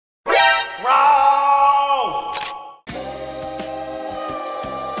Roll!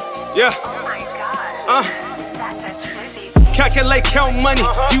 Yeah. Oh my God. That's a trippy. Calculate, count money.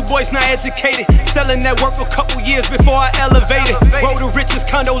 You boys not educated. Selling that work a couple years before I elevated. Roll the richest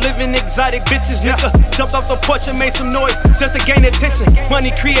condo, living exotic bitches, nigga. Jumped off the porch and made some noise just to gain attention.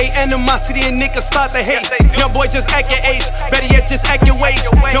 Money create animosity and niggas start to hate. Young boy, just act your age. Better yet, just act your ways.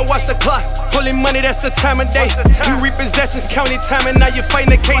 Don't watch the clock. Holy money, that's the time of day. You repossessions, county time, and now you're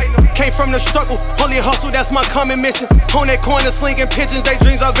fighting the case. Came from the struggle, only hustle, that's my common mission. On that corner slinging pigeons, they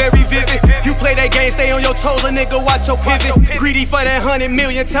dreams are very vivid. You play that game, stay on your toes, a nigga, watch your pivot. Greedy for that 100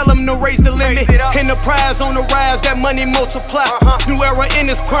 million, tell them to raise the limit. And the prize on the rise, that money multiply. New era in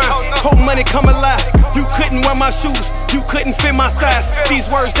this prime, hope money come alive. You couldn't wear my shoes, you couldn't fit my size. These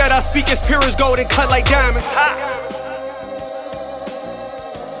words that I speak is pure as gold and cut like diamonds.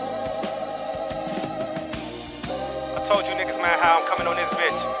 I told you niggas, man, how I'm coming on this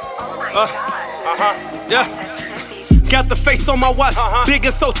bitch. Oh my God. Yeah. That's a trippy. Got the face on my watch,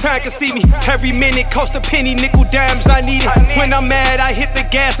 bigger so time can see me. Every minute cost a penny, nickel dimes I need it. When I'm mad, I hit the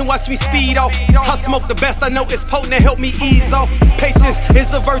gas and watch me speed off. I smoke the best I know, it's potent to help me ease off. Patience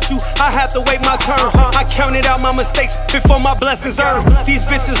is a virtue, I have to wait my turn. I counted out my mistakes before my blessings earned. These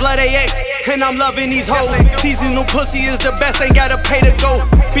bitches love they ex, and I'm loving these hoes. Seasonal pussy is the best, ain't gotta pay to go.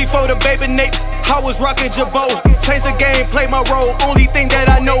 Before the baby napes, I was rocking Jabot. Change the game, play my role, only thing that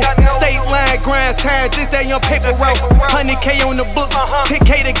I know. State line, grind time, this that young paper route. 100K on the book,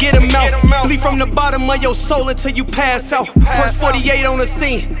 10K to get 'em out. Bleed from the bottom of your soul until you pass out. First 48 on the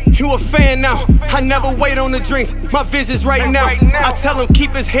scene, you a fan now. I never wait on the drinks, my vision's right now. I tell him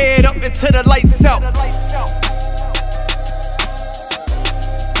keep his head up until the lights out.